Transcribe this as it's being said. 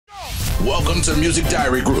Welcome to Music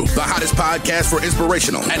Diary Group, the hottest podcast for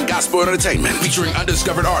inspirational and gospel entertainment, featuring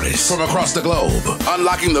undiscovered artists from across the globe,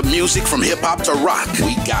 unlocking the music from hip-hop to rock.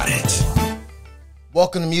 We got it.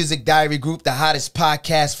 Welcome to Music Diary Group, the hottest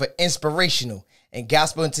podcast for inspirational and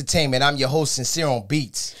gospel entertainment. I'm your host,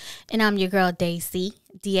 SyncereOnBeatz. And I'm your girl, Daeh,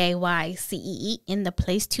 Daycee, in the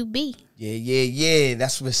place to be. Yeah.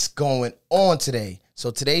 That's what's going on today.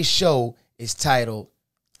 So today's show is titled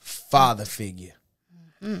Father Figure.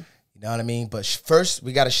 Mm-hmm. You know what I mean? But first,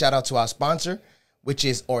 we got to shout out to our sponsor, which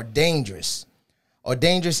is Ordainedress.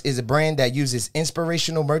 Ordainedress is a brand that uses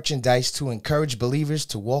inspirational merchandise to encourage believers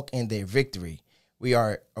to walk in their victory. We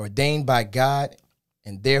are ordained by God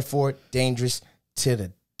and therefore dangerous to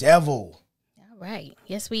the devil. All right.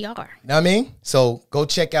 Yes, we are. You know what I mean? So go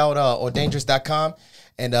check out ordainedress.com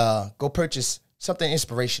and go purchase something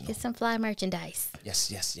inspirational. Get some fly merchandise.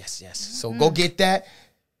 Yes. Mm-hmm. So go get that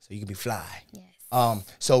so you can be fly. Yes.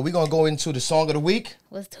 So we're going to go into the song of the week.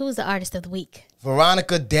 Who's the artist of the week?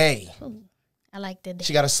 Veronica Daeh. Ooh, I like the Daeh.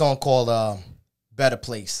 She got a song called Better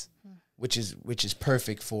Place, which is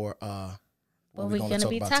perfect for what we're going to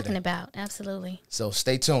be talking about. Absolutely. So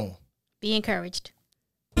stay tuned. Be encouraged.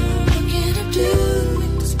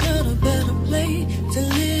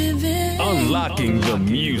 Unlocking the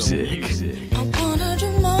music. I wanna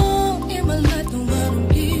do more in my life than what I'm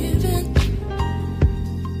giving.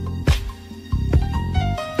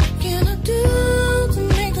 Can I do to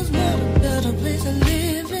make this world a better place to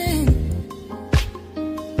live in? I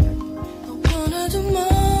wanna do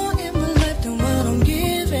more in my life than what I'm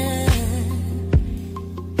giving.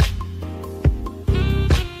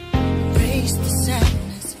 Embrace the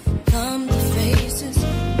sadness from the faces.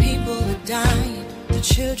 People are dying, the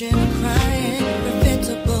children are crying.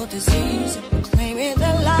 Preventable disease, claiming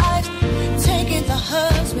their lives, taking the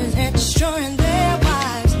husbands and destroying their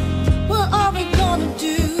wives. What are we gonna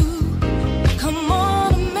do? Come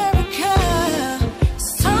on, America.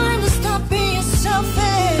 It's time to stop being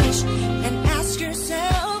selfish and ask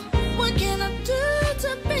yourself, what can I do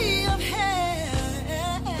to be of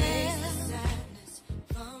help? Sadness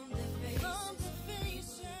from the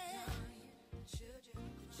faces. Children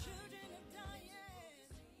are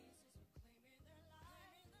dying.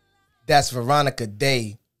 That's Veronica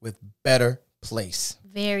Daeh with Better Place.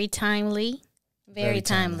 Very timely. Very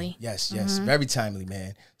timely. Yes. Very timely,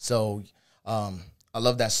 man. So I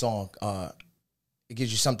love that song. It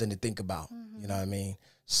gives you something to think about. You know what I mean?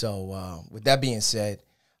 So with that being said,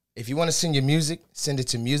 if you want to send your music, send it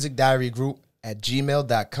to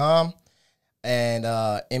musicdiarygroup@gmail.com and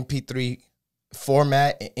MP3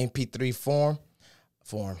 format and MP3 form.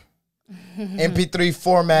 MP3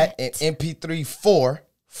 format and MP3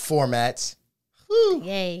 formats. Woo.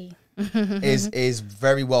 Yay. is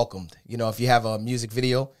very welcomed. You know, if you have a music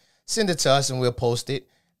video, send it to us and we'll post it.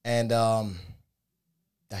 And that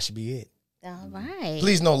should be it. All right.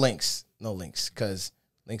 Please no links. No links, because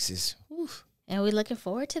links is... Oof. And we're looking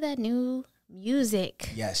forward to that new music.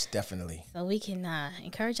 Yes, definitely. So we can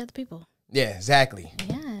encourage other people. Yeah, exactly.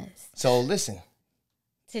 Yes. So listen.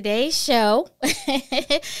 Today's show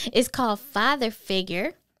is called Father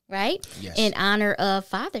Figure, right? Yes. In honor of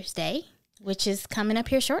Father's Day, which is coming up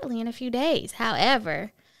here shortly in a few days.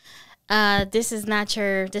 However, this is not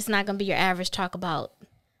going to be your average talk about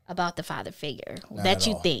the father figure that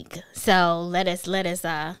you think. So let us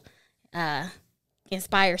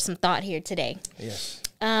inspire some thought here today. Yes.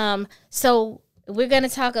 So we're going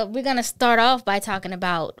to start off by talking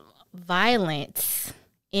about violence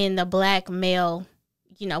in the black male,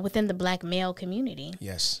 within the black male community.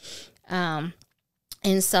 Yes.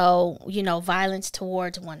 And so, violence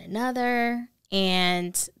towards one another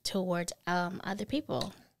and towards other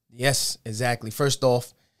people. Yes, exactly. First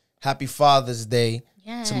off, happy Father's Day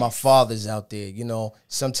to my fathers out there.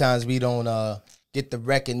 Sometimes we don't get the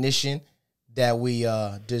recognition that we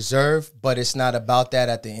deserve, but it's not about that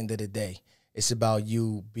at the end of the day. It's about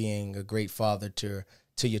you being a great father to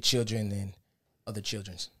your children and other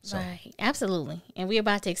children's. So. Right, absolutely. And we're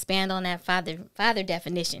about to expand on that father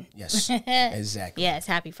definition. Yes, exactly. Yes,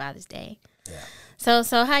 happy Father's Day. Yeah. So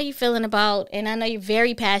how you feeling about, and I know you're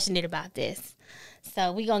very passionate about this,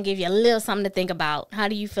 so we're going to give you a little something to think about. How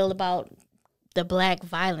do you feel about the black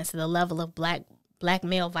violence, the level of black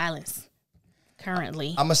male violence currently?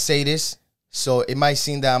 I'm going to say this, so it might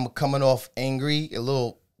seem that I'm coming off angry, a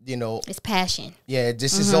little, It's passion. Yeah,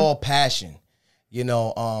 this is all passion,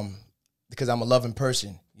 because I'm a loving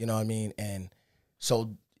person, you know what I mean? And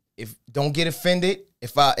so don't get offended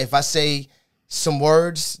if I say some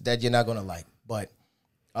words that you're not going to like, but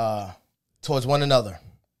towards one another.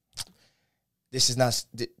 This is not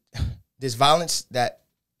this violence that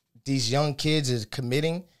these young kids is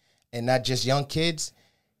committing and not just young kids,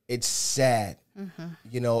 it's sad.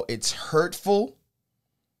 You know, it's hurtful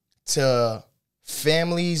to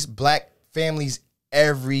families, black families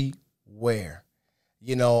everywhere.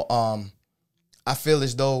 You know, I feel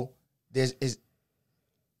as though it's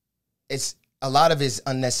a lot of it's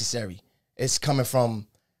unnecessary. It's coming from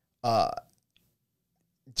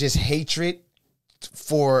just hatred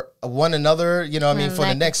for one another, you know what I mean, for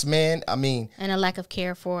the next man. I mean, and a lack of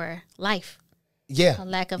care for life. Yeah. A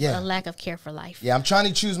lack of care for life. Yeah, I'm trying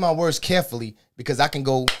to choose my words carefully because I can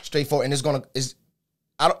go straight forward, and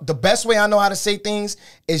the best way I know how to say things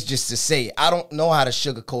is just to say it. I don't know how to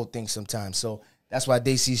sugarcoat things sometimes. So that's why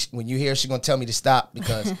Daisy, when you hear, she's going to tell me to stop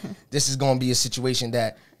because this is going to be a situation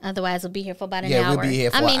that... Otherwise, we'll be here for about an hour. Yeah, we'll be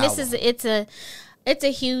here for an hour. It's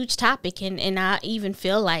a huge topic, and I even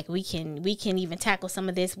feel like we can even tackle some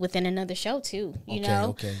of this within another show, too, you know?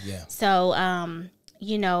 Okay, yeah. So,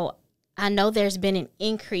 you know, I know there's been an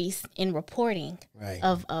increase in reporting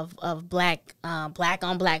of black on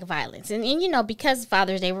black violence, and you know, because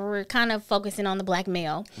Father's Day we're kind of focusing on the black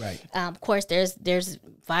male. Right. Of course, there's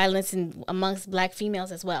violence amongst black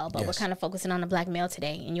females as well, but we're kind of focusing on the black male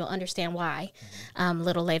today, and you'll understand why a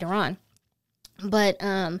little later on. But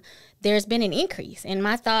there's been an increase, and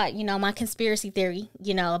my thought, you know, my conspiracy theory,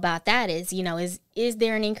 you know, about that is, you know, is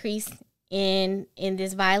there an increase in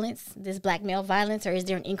this violence, this black male violence, or is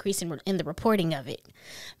there an increase in the reporting of it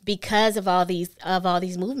because of all these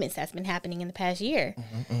movements that's been happening in the past year?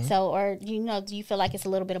 So, or you know, do you feel like it's a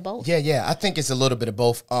little bit of both? Yeah, I think it's a little bit of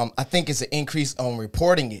both. I think it's an increase on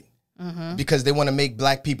reporting it because they want to make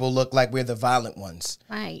black people look like we're the violent ones,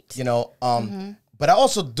 right? You know, but I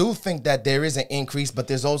also do think that there is an increase, but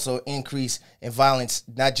there's also an increase in violence,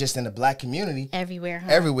 not just in the black community, everywhere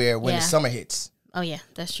when the summer hits. Oh, yeah,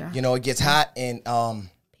 that's true. You know, it gets hot and...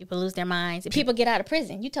 people lose their minds. People get out of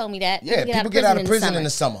prison. You told me that. Yeah, people get out of prison in the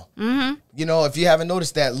summer. You know, if you haven't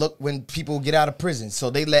noticed that, look when people get out of prison. So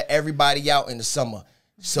they let everybody out in the summer.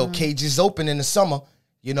 So cages open in the summer.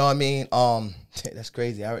 You know what I mean? That's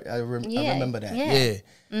crazy. I remember that. Yeah.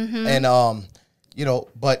 And, you know,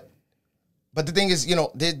 but the thing is, you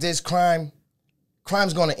know, there's crime.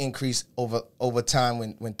 Crime's going to increase over time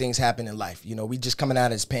when things happen in life. You know, we just coming out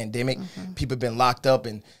of this pandemic. People been locked up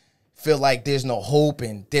and feel like there's no hope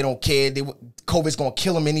and they don't care. COVID's going to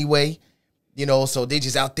kill them anyway. You know, so they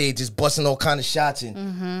just out there just busting all kind of shots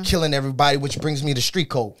and killing everybody, which brings me to street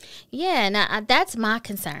code. Yeah, and that's my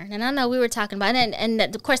concern. And I know we were talking about it, and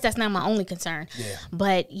of course that's not my only concern. Yeah.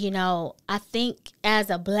 But, you know, I think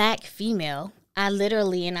as a black female, I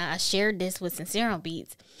literally, and I shared this with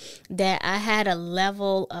SyncereOnBeatz, that I had a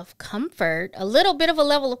level of comfort, a little bit of a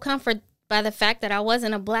level of comfort by the fact that I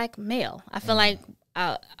wasn't a black male. I feel like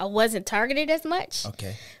I wasn't targeted as much.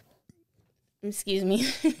 Okay. Excuse me.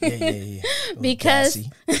 Yeah. Because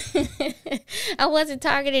I wasn't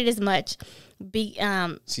targeted as much. She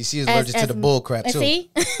is allergic to the bull crap too.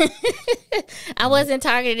 See? I wasn't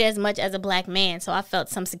targeted as much as a black man, so I felt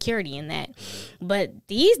some security in that. But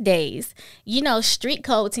these days, you know, street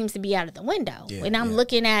code seems to be out of the window. And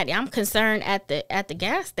I'm concerned at the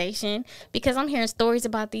gas station because I'm hearing stories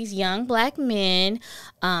about these young black men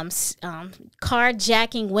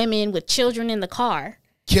carjacking women with children in the car.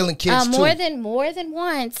 Killing kids too. More than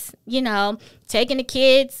once, you know, taking the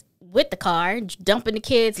kids with the car, dumping the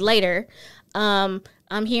kids later. I'm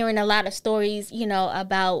hearing a lot of stories, you know,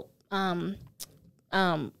 about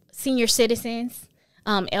senior citizens,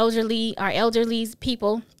 elderly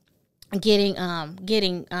people getting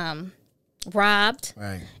robbed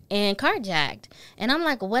and carjacked. And I'm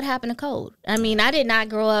like, what happened to code? I mean, I did not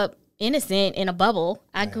grow up innocent in a bubble.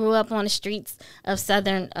 I grew up on the streets of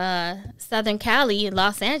Southern Cali,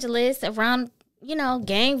 Los Angeles, around, you know,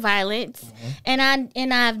 gang violence, and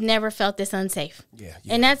I've never felt this unsafe.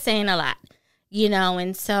 And that's saying a lot, you know.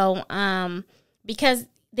 And so because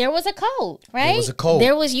there was a code, right? There was a code.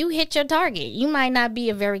 You hit your target. You might not be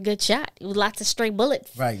a very good shot. It was lots of stray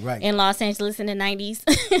bullets, right, in Los Angeles in the 90s.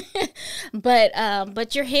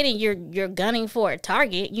 but you're hitting, you're gunning for a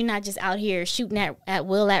target. You're not just out here shooting at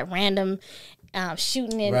will at random,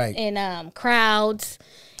 shooting in crowds.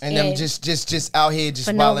 And them just out here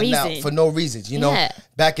just wilding out for no reasons. You know,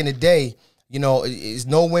 back in the day, you know, it's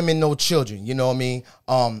no women, no children. You know what I mean?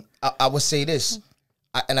 I would say this,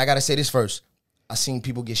 and I got to say this first. I seen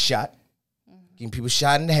people get shot, getting people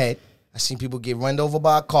shot in the head. I seen people get run over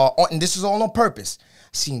by a car, and this is all on purpose. I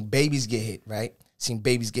seen babies get hit, right? Seen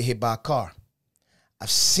babies get hit by a car. I've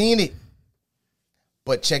seen it,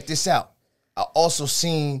 but check this out. I also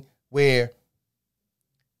seen where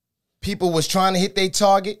people was trying to hit their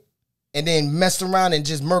target and then messed around and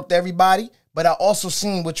just murked everybody. But I also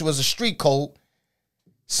seen, which was a street code,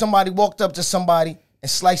 somebody walked up to somebody and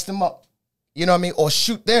sliced them up. You know what I mean? Or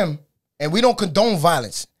shoot them. And we don't condone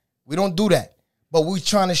violence. We don't do that. But we're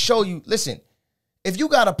trying to show you, listen, if you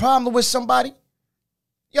got a problem with somebody,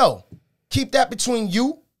 yo, keep that between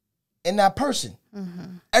you and that person.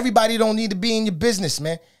 Everybody don't need to be in your business,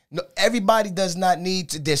 man. No, everybody does not need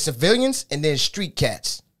to. There's civilians and there's street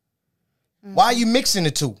cats. Why are you mixing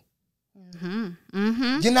the two?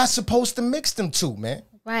 You're not supposed to mix them two, man.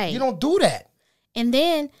 Right. You don't do that. And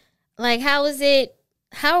then, like, how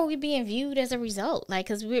are we being viewed as a result? Like,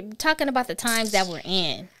 because we're talking about the times that we're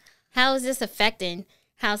in. How is this affecting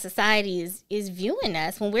how society is viewing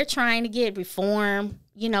us when we're trying to get reform?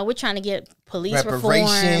 You know, we're trying to get police reform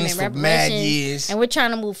and for mad years. and we're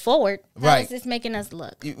trying to move forward. How Right. is this making us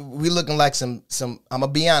look? We looking like some. I'm gonna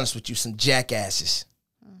be honest with you, some jackasses.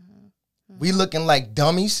 We looking like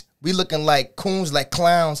dummies. We looking like coons, like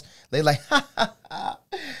clowns. They like,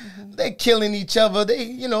 they killing each other. They,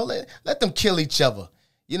 you know, let them kill each other.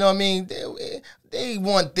 You know what I mean? They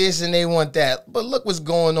want this and they want that. But look what's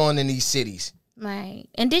going on in these cities. Right.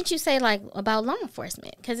 And didn't you say, like, about law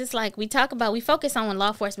enforcement? Because it's like we focus on when law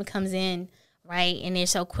enforcement comes in, right? And they're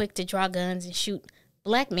so quick to draw guns and shoot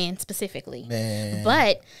black men specifically. Man.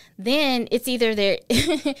 But then it's either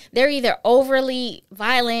they're either overly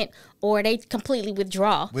violent or they completely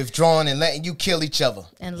Withdrawing and letting you kill each other.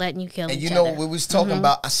 and letting you kill And each you know other. what we was talking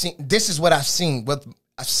about? This is what I've seen.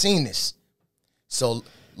 I've seen this. So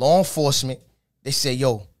law enforcement, they say,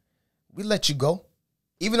 yo, we let you go.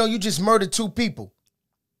 Even though you just murdered 2 people.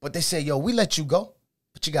 But they say, yo, we let you go.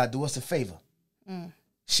 But you gotta do us a favor.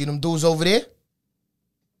 See them dudes over there?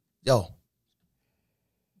 Yo,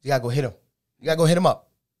 you gotta go hit them. You gotta go hit them up.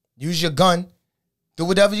 Use your gun. Do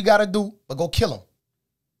whatever you gotta do, but go kill them.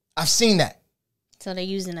 I've seen that. So they're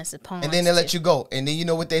using us as pawns. And then they let you go. And then you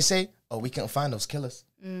know what they say? Oh, we couldn't find those killers.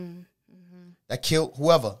 That killed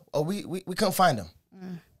whoever. Oh, we couldn't find them.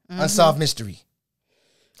 Unsolved mystery.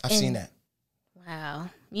 I've seen that. Wow.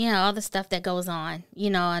 You know, all the stuff that goes on, you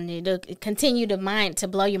know, and it'll continue to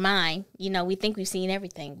blow your mind. You know, we think we've seen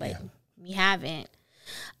everything, but we haven't.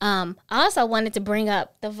 I also wanted to bring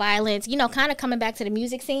up the violence, you know, kind of coming back to the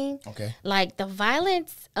music scene. Okay. Like the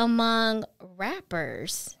violence among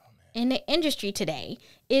rappers in the industry today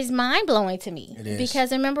is mind-blowing to me. It is.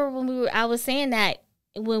 Because remember when I was saying that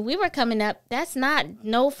when we were coming up, that's not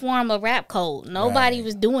no form of rap code. Nobody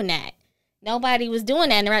was doing that. Nobody was doing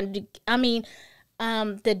that. I mean,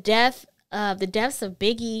 the deaths of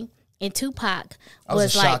Biggie and Tupac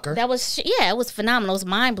was like shocker. that was it was phenomenal. It was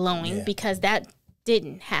mind blowing because that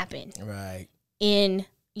didn't happen Right. in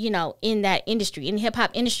that industry. In the hip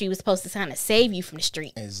hop industry was supposed to kind of save you from the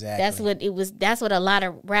street. Exactly. That's what it was. That's what a lot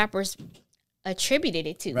of rappers attributed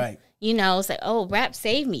it to. Right. You know, it's like, oh, rap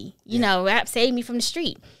saved me. You know, rap saved me from the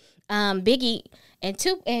street. Biggie and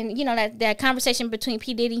Tupac, and you know that conversation between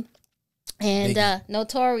P. Diddy and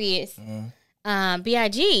Notorious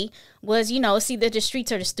B.I.G. was, you know, it's either the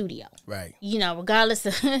streets or the studio. Right. You know, regardless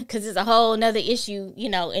of, because it's a whole nother issue, you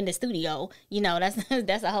know, in the studio. You know,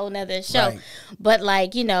 that's a whole nother show. Right. But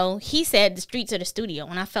like, you know, he said the streets or the studio.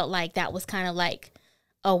 And I felt like that was kind of like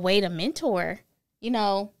a way to mentor, you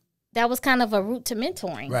know. That was kind of a route to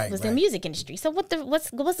mentoring, was the music industry. So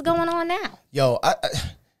what's going on now? Yo,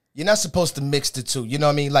 you're not supposed to mix the two. You know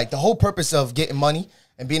what I mean? Like the whole purpose of getting money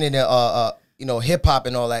and being in the you know, hip hop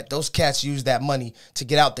and all that. Those cats use that money to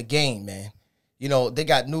get out the game, man. You know, they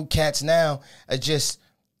got new cats now. Just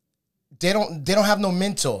they don't have no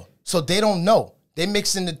mentor, so they don't know. They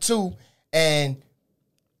mixing the two and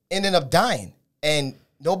ending up dying. And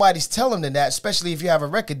nobody's telling them that, especially if you have a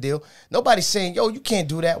record deal. Nobody's saying, yo, you can't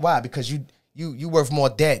do that. Why? Because you worth more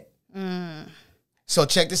dead. So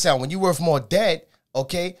check this out. When you worth more dead,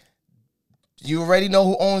 okay, you already know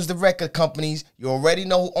who owns the record companies. You already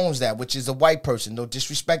know who owns that, which is a white person. No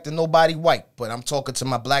disrespect to nobody white, but I'm talking to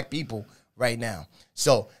my black people right now.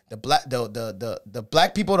 So the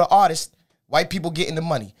black people, the artists, white people getting the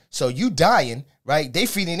money. So you dying, right? They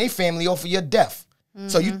feeding their family off of your death.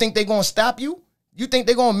 So you think they're gonna stop you? You think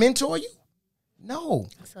they're going to mentor you? No.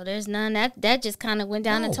 So there's none. That just kind of went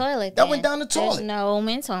down the toilet. That went down the toilet. There's no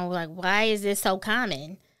mentoring. Like, why is this so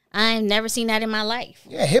common? I've never seen that in my life.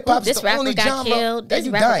 Yeah, hip hop's this the rapper only got genre killed. that This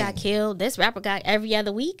you rapper dying. got killed. This rapper got every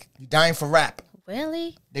other week. You dying for rap.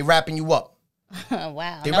 Really? They wrapping you up.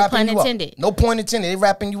 Wow. They No wrapping pun you intended. up. No pun intended. They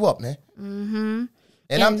wrapping you up, man. Mm-hmm.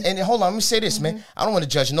 And hold on, let me say this, man. I don't want to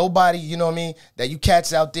judge nobody, you know what I mean? That you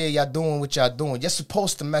cats out there, y'all doing what y'all doing. You're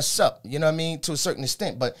supposed to mess up, you know what I mean? To a certain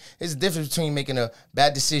extent. But there's a difference between making a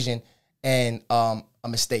bad decision and a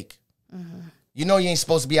mistake. You know you ain't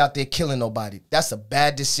supposed to be out there killing nobody. That's a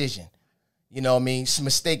bad decision. You know what I mean? It's a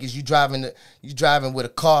mistake is you driving with a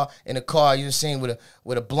car, you know what I'm saying,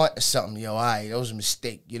 with a blunt or something. Yo, all right, that was a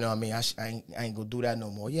mistake. You know what I mean? I ain't gonna do that no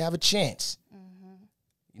more. You have a chance.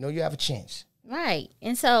 You know, you have a chance. Right.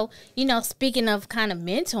 And so, you know, speaking of kind of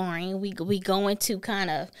mentoring, we go into kind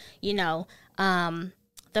of, you know,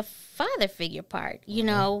 the father figure part, you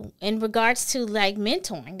know, in regards to like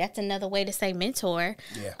mentoring. That's another way to say mentor.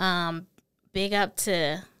 Yeah. Big up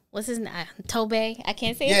to, what's his name? Tobe. I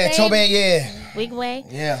can't say his Yeah, name. Tobe, yeah. Wigway.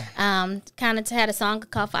 Yeah. Kind of had a song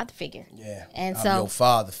called Father Figure. Yeah. And I'm so your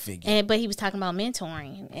father figure. but he was talking about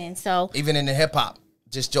mentoring. And so Even in the hip hop,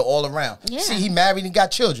 just your all around. Yeah. See, he married and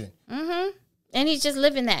got children. and he's just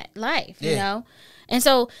living that life, you Yeah. know? And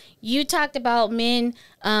so you talked about men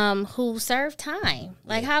who serve time.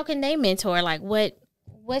 Like, how can they mentor? Like, what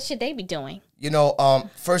should they be doing? You know,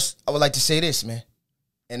 first, I would like to say this, man.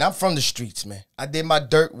 And I'm from the streets, man. I did my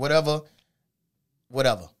dirt, whatever.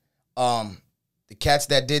 The cats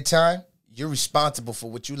that did time, you're responsible for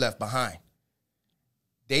what you left behind.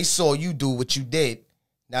 They saw you do what you did.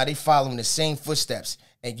 Now they following the same footsteps.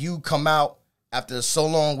 And you come out after so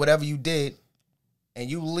long, whatever you did, and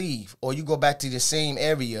you leave, or you go back to the same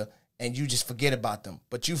area and you just forget about them.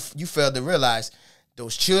 But you failed to realize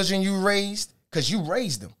those children you raised, because you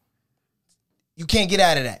raised them. You can't get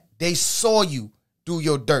out of that. They saw you do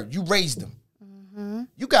your dirt. You raised them.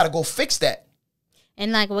 You got to go fix that.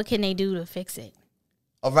 And, like, what can they do to fix it?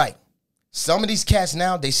 All right. Some of these cats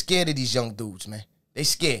now, they scared of these young dudes, man. They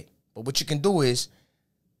scared. But what you can do is,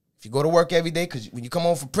 if you go to work every day, because when you come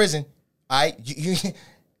home from prison, all right,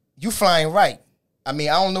 you flying right. I mean,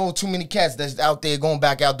 I don't know too many cats that's out there going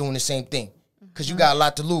back out doing the same thing, because you got a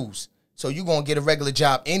lot to lose. So you're going to get a regular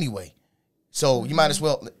job anyway. So you might as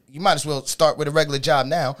well start with a regular job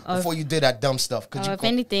now before you did that dumb stuff. Or if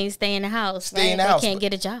anything, stay in the house. Stay in the they house. Can't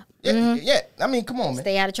get a job. Yeah, yeah. I mean, come on, man.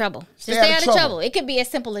 Stay out of trouble. Stay Just stay out of out of trouble. It could be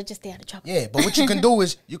as simple as just stay out of trouble. Yeah, but what you can do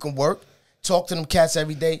is you can work, talk to them cats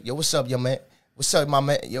every day. Yo, what's up, yo, man? What's up, my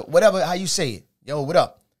man? Yo, whatever, how you say it. Yo, what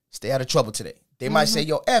up? Stay out of trouble today. They might say,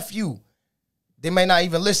 yo, F you. They may not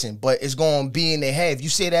even listen, but it's going to be in their head. If you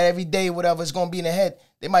say that every day, whatever, it's going to be in their head.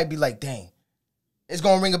 They might be like, dang. It's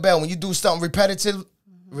going to ring a bell. When you do something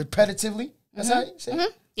repetitively, that's how you say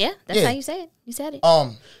it? Yeah, that's how you say it. You said it.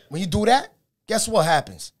 When you do that, guess what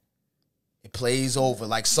happens? It plays over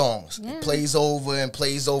like songs. Yeah. It plays over and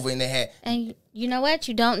plays over in their head. And you know what?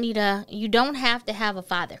 You don't have to have a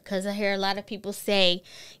father, because I hear a lot of people say,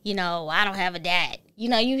 you know, I don't have a dad. You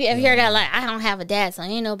know, you ever hear that? Like, I don't have a dad, so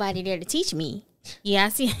ain't nobody there to teach me. Yeah,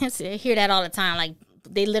 I hear that all the time. Like,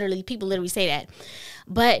 people literally say that.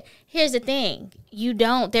 But here's the thing.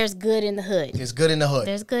 There's good in the hood. There's good in the hood.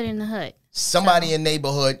 There's good in the hood. Somebody in the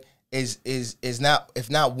neighborhood is not, if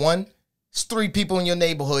not one, it's 3 people in your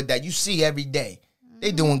neighborhood that you see every day.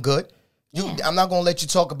 They doing good. I'm not gonna let you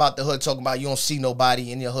talk about the hood, talking about you don't see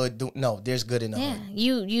nobody in your hood. No, there's good in the hood.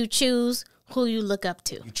 You choose who you look up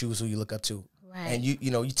to. You choose who you look up to. Right. And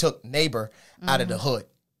you took neighbor out of the hood.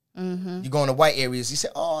 You go in the white areas, you say,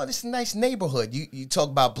 oh, this is a nice neighborhood. You talk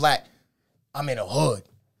about black, I'm in a hood.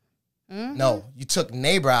 No, you took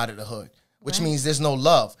neighbor out of the hood, which means there's no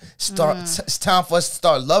love. It's time for us to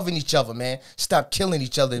start loving each other, man. Stop killing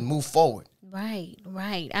each other and move forward.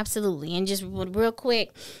 Right, absolutely. And just real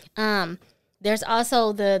quick, there's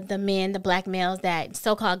also the men, the black males that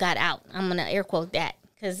so-called got out. I'm going to air quote that,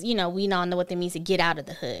 because, you know, we all know what that means to get out of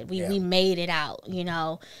the hood. We made it out, you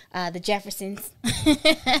know, the Jeffersons.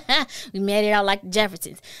 We made it out like the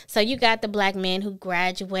Jeffersons. So you got the black men who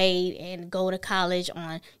graduate and go to college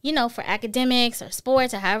on, you know, for academics or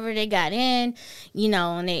sports or however they got in, you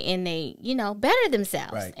know, and they you know, better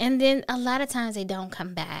themselves. Right. And then a lot of times they don't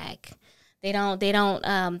come back. They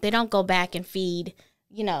don't go back and feed,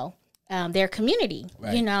 you know, their community,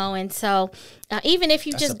 you know, and so even if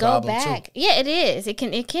you That's just a go problem back, too. it is. It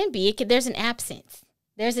can be. There's an absence.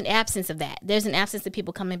 There's an absence of that. There's an absence of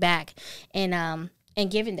people coming back and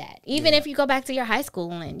giving that. Even if you go back to your high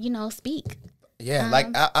school and, you know, speak. Yeah, like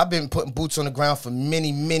I've been putting boots on the ground for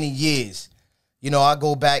many, many years. You know, I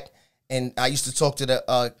go back and I used to talk to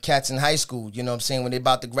the cats in high school, you know what I'm saying, when they're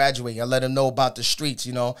about to graduate. I let them know about the streets,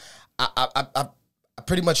 you know. I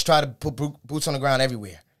pretty much try to put boots on the ground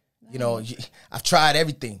everywhere. You know, I've tried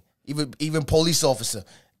everything, even police officer.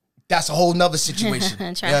 That's a whole nother situation. You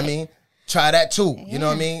know what I mean? Try that too. You know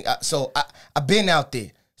what I mean? So I've been out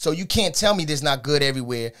there. So you can't tell me there's not good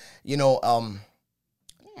everywhere. You know,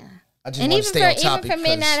 I just want to stay on topic. Even for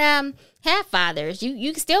men that have fathers,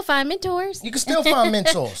 you can still find mentors. You can still find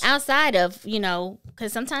mentors. Outside of, you know,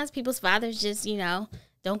 because sometimes people's fathers just, you know,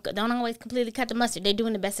 don't always completely cut the mustard. They're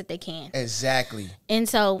doing the best that they can. Exactly. And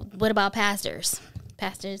so what about pastors?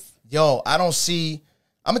 Pastors? Yo, I don't see.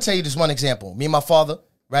 I'm gonna tell you this one example. Me and my father,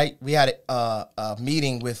 right? We had a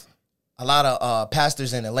meeting with a lot of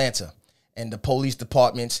pastors in Atlanta and the police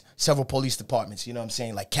departments, several police departments. You know what I'm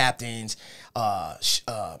saying? Like captains,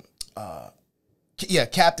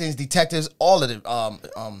 captains, detectives, all of them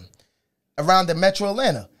around the Metro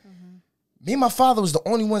Atlanta. Me and my father was the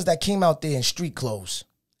only ones that came out there in street clothes.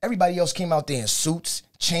 Everybody else came out there in suits,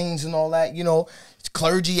 chains and all that, you know,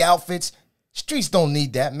 clergy outfits. Streets don't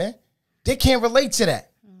need that, man. They can't relate to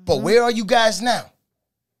that. But where are you guys now?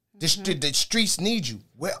 The streets need you.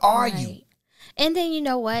 Where are you? And then you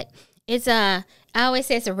know what? It's I always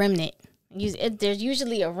say it's a remnant. There's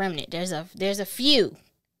usually a remnant. There's a few.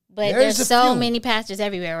 But there's so many pastors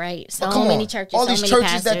everywhere, right? So many churches, all these so many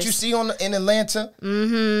churches pastors that you see in Atlanta.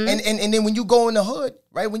 And then when you go in the hood,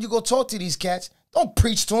 right, when you go talk to these cats, don't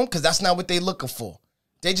preach to them because that's not what they're looking for.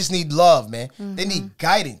 They just need love, man. They need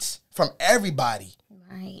guidance from everybody.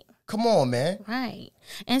 Right. Come on, man. Right.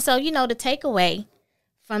 And so, you know, the takeaway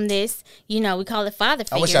from this, you know, we call it father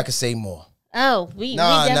figure. I wish I could say more. Oh, we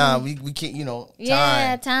can't, you know, time.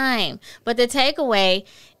 Yeah, time. But the takeaway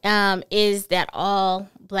is that all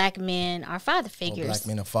black men are father figures. All black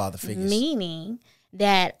men are father figures. Meaning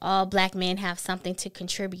that all black men have something to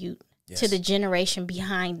contribute to the generation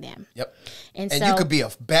behind them. Yep. And so, you could be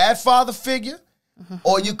a bad father figure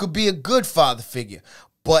or you could be a good father figure.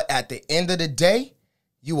 But at the end of the day,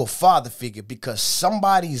 you a father figure because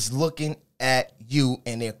somebody's looking at you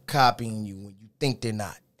and they're copying you when you think they're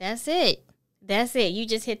not. That's it. That's it. You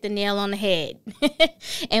just hit the nail on the head.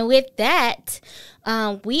 And with that,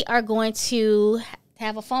 we are going to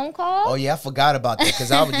have a phone call. Oh, yeah, I forgot about that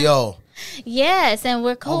because I was, Yes, and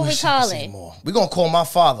we're calling. We're going to call my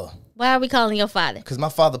father. Why are we calling your father? Because my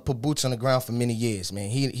father put boots on the ground for many years,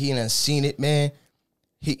 man. He done seen it, man.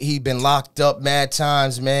 He been locked up mad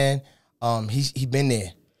times, man. He been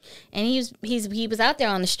there. And he was out there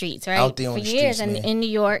on the streets, right? Out there on the years streets, man. In New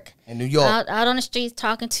York. In New York. Out on the streets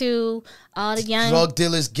talking to all the young drug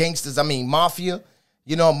dealers, gangsters, mafia.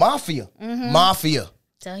 You know, mafia. Mafia.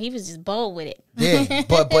 So he was just bold with it. Yeah,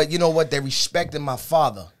 but you know what? They respected my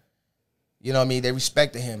father. You know what I mean? They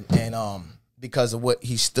respected him and because of what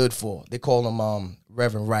he stood for. They call him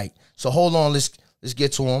Reverend Wright. So hold on, let's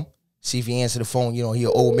get to him. See if he answer the phone. You know, he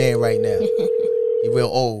an old man right now. He real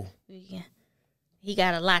old. Yeah. He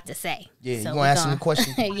got a lot to say. Yeah, so you gonna ask him a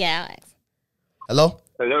question? Yeah, I'll ask. Hello?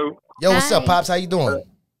 Hello. Yo, what's up, Pops? How you doing?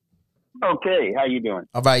 Okay, how you doing?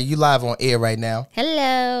 All right, you live on air right now.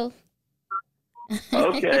 Hello.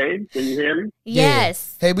 Okay, can you hear me?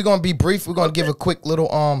 Yes. Yeah. Hey, we're gonna be brief. We're gonna give a quick little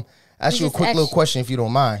ask you a quick little question if you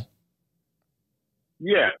don't mind.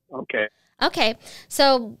 Yeah. Okay. Okay.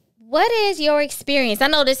 So, what is your experience? I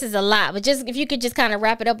know this is a lot, but just if you could just kind of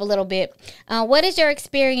wrap it up a little bit. What is your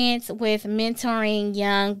experience with mentoring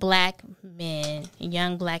young black men,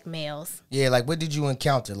 young black males? Yeah, like what did you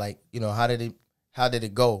encounter? Like, you know, how did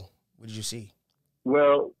it go? What did you see?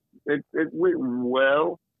 Well, it went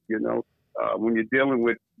well. You know, when you're dealing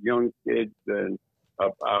with young kids and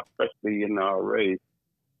especially in our race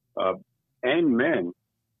and men,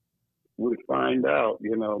 we find out.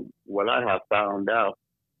 You know, what I have found out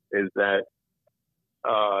is that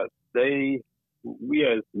we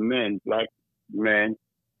as men, black men,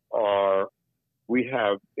 we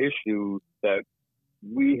have issues that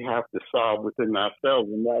we have to solve within ourselves,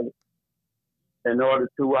 and that in order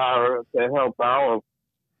to help our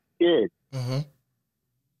kids. Mm-hmm.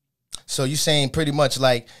 So you're saying pretty much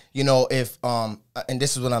like, you know, if and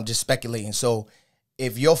this is what I'm just speculating. So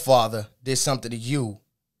if your father did something to you,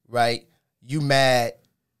 right? You mad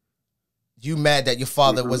that your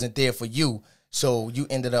father wasn't there for you, so you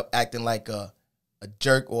ended up acting like a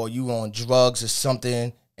jerk, or you on drugs or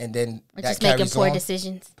something, and then or that just making carries poor on.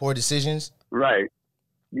 decisions. Poor decisions. Right.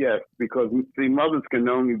 Yes, because see, mothers can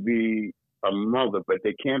only be a mother, but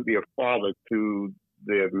they can't be a father to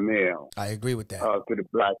their male. I agree with that. To the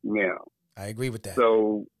black male. I agree with that.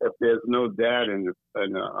 So if there's no dad in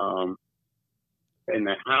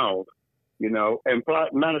the house, you know, and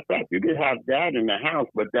matter of fact, you could have dad in the house,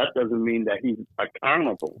 but that doesn't mean that he's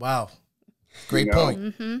accountable. Wow. Great point.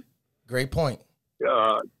 Mm-hmm. Great point.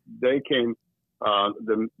 They can,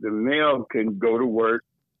 the male can go to work,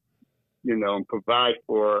 you know, and provide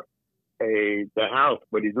for the house,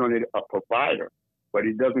 but he's only a provider. But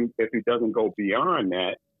if he doesn't go beyond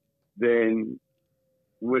that, then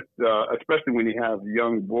especially when you have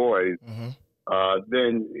young boys,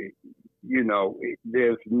 then, you know,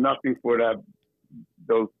 there's nothing for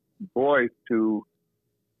those boys to,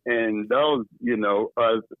 and those, you know,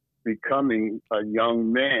 us becoming a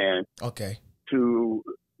young man. Okay. To,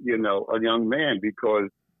 you know, a young man, because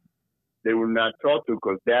they were not taught to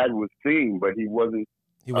because Dad was seeing, but he wasn't.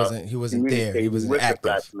 He wasn't there. He wasn't with active. the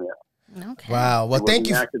black male. Okay. Wow. Well, He thank wasn't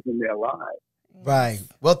you. active in their lives. Right.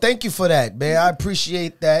 Well, thank you for that, man. I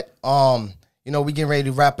appreciate that. You know, we getting ready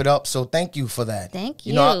to wrap it up, so thank you for that. Thank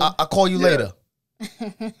You know, you. I'll call you later.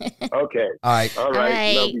 Okay. All right. All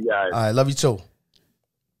right. Love you guys. All right. Love you too.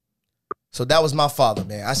 So that was my father,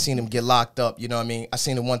 man. I seen him get locked up. You know what I mean? I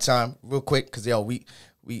seen him one time real quick because,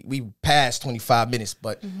 we passed 25 minutes.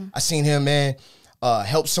 But I seen him, man,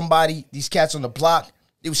 help somebody. These cats on the block,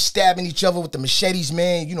 they was stabbing each other with the machetes,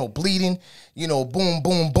 man, you know, bleeding, you know, boom,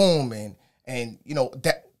 boom, boom. And you know,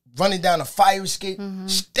 that running down a fire escape,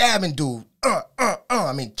 stabbing dude.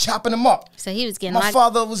 I mean, chopping him up. So he was getting My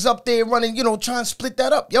father was up there running, you know, trying to split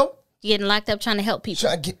that up, yo. getting locked up trying to help people.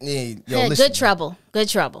 Trying to get, Yeah, listen, good trouble. Good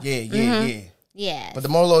trouble. Yeah. Yeah. But the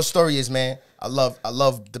moral of the story is, man, I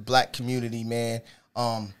love the black community, man.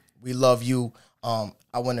 We love you.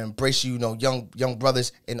 I want to embrace you, you know, young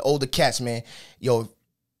brothers and older cats, man. Yo,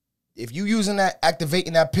 if you using that,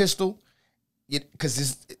 activating that pistol,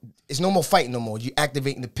 because it's no more fighting no more. You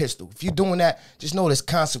activating the pistol. If you're doing that, just know there's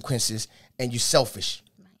consequences, and you're selfish.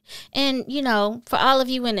 And, you know, for all of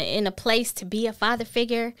you in a place to be a father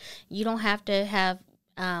figure, you don't have to have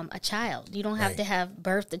a child. You don't have to have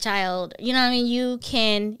birthed a child. You know what I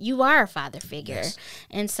mean? You are a father figure. Yes.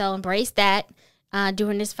 And so embrace that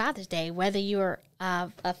during this Father's Day, whether you're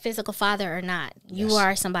a physical father or not. You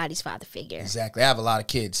are somebody's father figure. Exactly. I have a lot of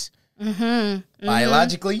kids.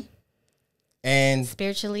 Biologically and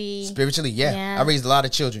Spiritually, yeah. I raised a lot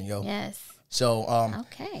of children, yo. Yes. So,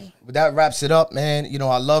 Okay. that wraps it up, man. You know,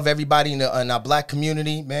 I love everybody in our black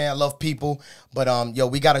community, man. I love people, but yo,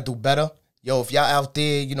 we gotta do better. Yo, if y'all out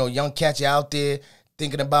there, you know, young cats, you out there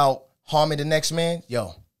thinking about harming the next man,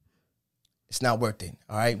 yo, it's not worth it.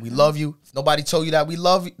 All right, we love you. If nobody told you that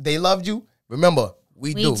they loved you, remember,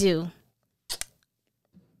 we do.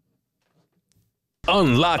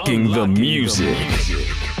 Unlocking the music.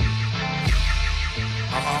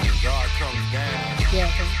 God comes down.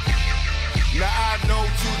 Yeah. 'Cause Now I know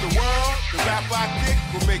to the world, the rap I kick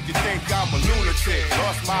will make you think I'm a lunatic.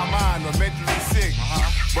 Lost my mind or mentally sick.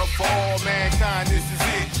 But for all mankind, this is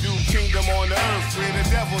it. New kingdom on the earth where the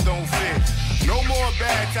devil don't fit. No more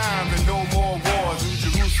bad times and no more wars. New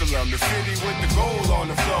Jerusalem, the city with the gold on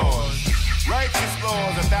the floors. Righteous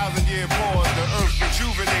laws, 1,000-year pause, the earth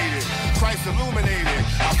rejuvenated, Christ illuminated.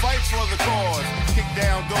 I fight for the cause, kick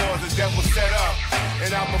down doors, the devil set up,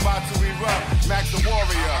 and I'm about to erupt. Max the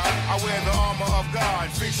warrior, I wear the armor of God.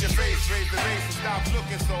 Fix your face, raise the base, and stop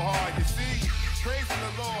looking so hard. You see, praising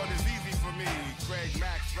the Lord is easy for me. Craig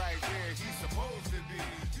Max right where he's supposed to be.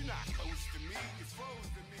 You're not close to me, you're froze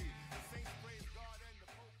to me.